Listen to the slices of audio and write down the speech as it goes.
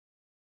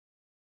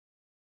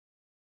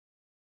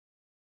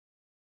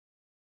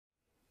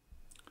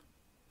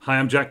Hi,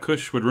 I'm Jack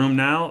Cush with Room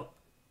Now.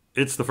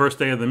 It's the first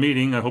day of the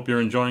meeting. I hope you're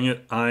enjoying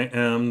it. I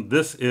am.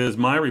 This is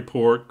my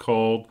report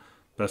called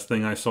Best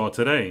Thing I Saw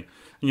Today.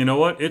 And you know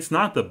what? It's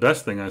not the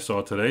best thing I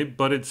saw today,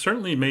 but it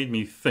certainly made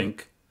me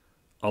think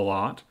a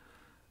lot.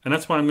 And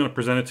that's why I'm going to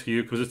present it to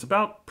you, because it's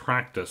about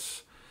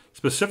practice.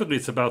 Specifically,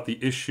 it's about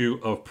the issue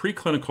of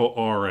preclinical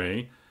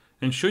RA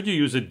and should you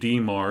use a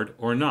DMARD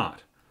or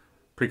not.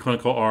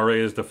 Preclinical RA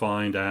is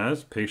defined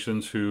as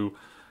patients who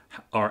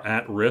are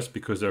at risk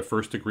because they're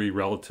first-degree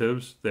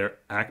relatives, they're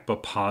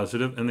ACPA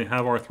positive, and they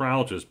have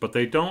arthralgias, but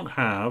they don't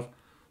have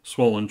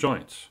swollen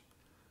joints.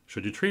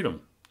 Should you treat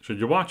them? Should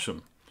you watch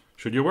them?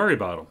 Should you worry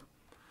about them?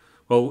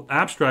 Well,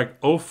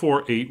 abstract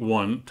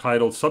 0481,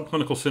 titled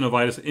Subclinical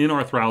Synovitis in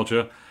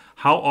Arthralgia,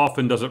 How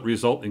Often Does It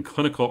Result in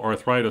Clinical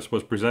Arthritis,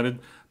 was presented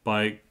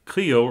by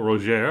Cleo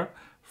Roger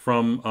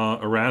from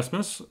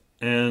Erasmus,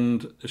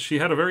 and she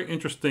had a very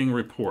interesting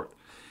report.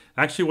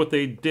 Actually, what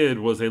they did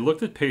was they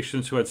looked at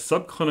patients who had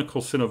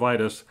subclinical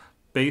synovitis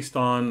based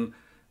on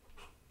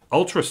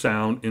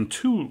ultrasound in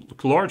two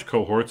large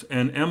cohorts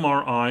and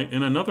MRI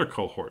in another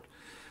cohort.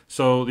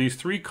 So these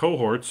three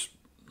cohorts,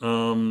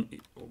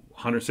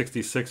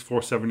 166,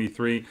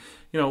 473,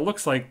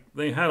 looks like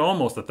they had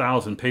almost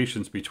 1,000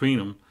 patients between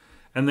them,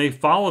 and they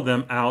followed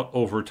them out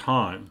over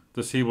time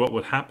to see what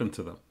would happen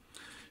to them.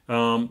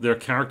 Their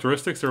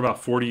characteristics, they're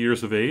about 40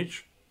 years of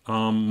age,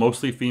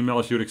 mostly female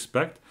as you'd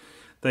expect.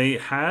 They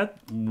had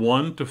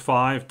 1 to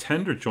 5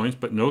 tender joints,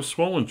 but no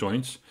swollen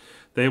joints.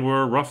 They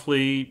were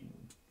roughly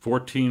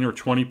 14 or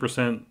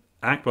 20%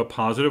 ACPA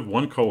positive.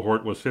 One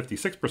cohort was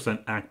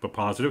 56% ACPA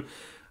positive.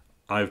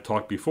 I've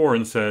talked before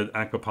and said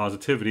ACPA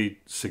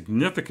positivity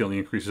significantly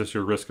increases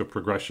your risk of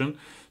progression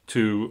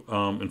to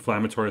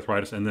inflammatory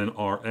arthritis and then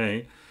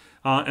RA.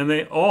 And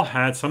they all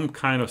had some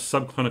kind of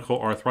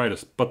subclinical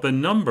arthritis. But the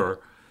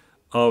number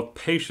of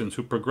patients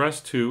who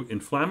progressed to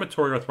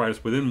inflammatory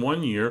arthritis within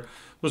 1 year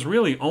was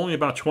really only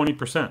about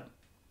 20%.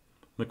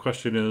 The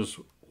question is,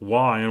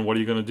 why, and what are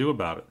you going to do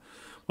about it?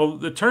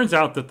 Well, it turns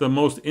out that the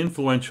most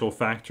influential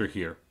factor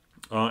here,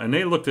 and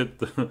they looked at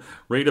the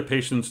rate of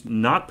patients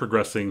not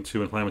progressing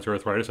to inflammatory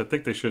arthritis. I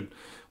think they should,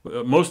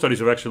 most studies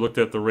have actually looked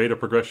at the rate of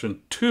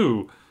progression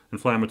to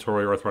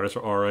inflammatory arthritis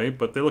or RA,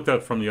 but they looked at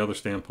it from the other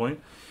standpoint.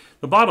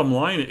 The bottom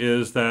line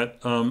is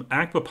that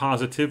ACPA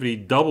positivity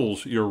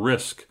doubles your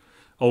risk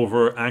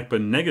over ACPA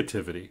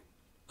negativity.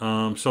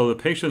 So the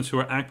patients who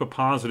are ACPA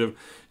positive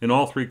in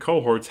all three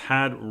cohorts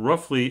had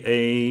roughly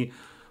a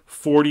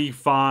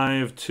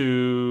 45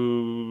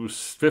 to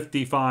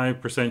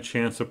 55%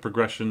 chance of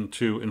progression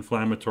to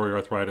inflammatory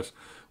arthritis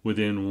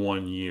within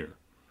 1 year.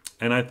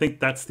 And I think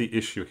that's the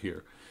issue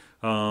here.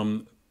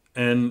 And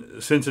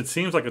since it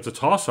seems like it's a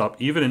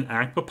toss-up, even in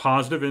ACPA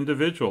positive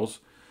individuals,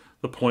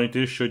 the point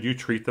is, should you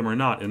treat them or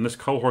not? In this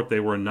cohort,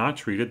 they were not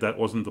treated. That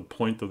wasn't the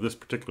point of this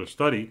particular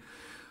study.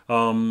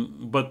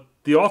 But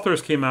the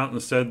authors came out and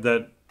said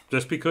that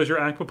just because you're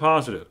ACPA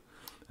positive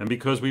and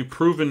because we've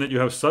proven that you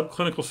have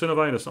subclinical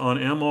synovitis on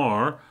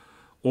MR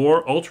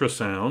or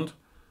ultrasound,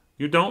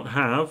 you don't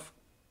have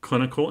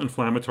clinical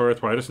inflammatory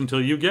arthritis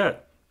until you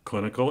get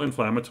clinical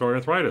inflammatory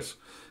arthritis,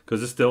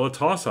 because it's still a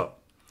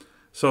toss-up.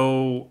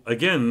 So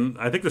again,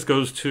 I think this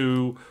goes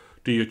to,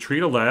 do you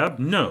treat a lab?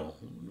 No.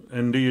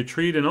 And do you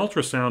treat an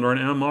ultrasound or an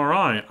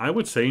MRI? I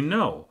would say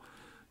no.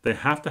 They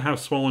have to have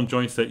swollen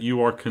joints that you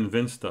are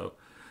convinced of.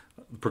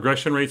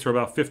 Progression rates are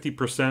about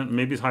 50%,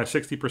 maybe as high as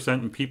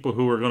 60% in people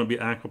who are going to be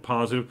ACPA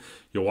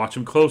positive. You watch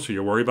them closer.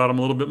 You worry about them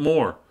a little bit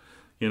more.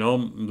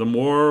 The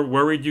more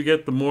worried you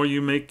get, the more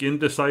you make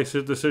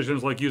indecisive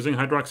decisions like using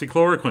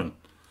hydroxychloroquine.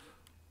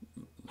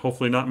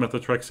 Hopefully not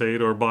methotrexate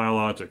or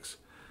biologics.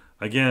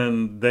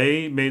 Again,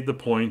 they made the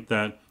point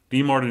that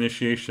DMARD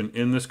initiation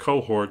in this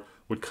cohort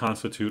would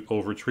constitute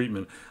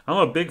overtreatment. I'm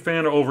a big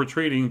fan of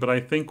overtreating, but I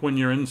think when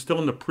you're still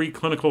in the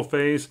preclinical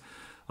phase,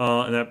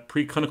 in that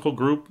preclinical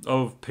group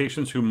of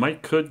patients who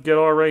could get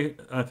RA,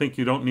 I think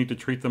you don't need to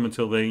treat them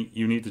until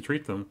you need to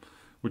treat them,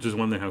 which is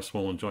when they have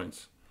swollen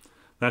joints.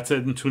 That's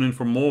it, and tune in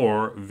for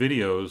more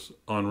videos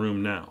on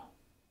Room Now.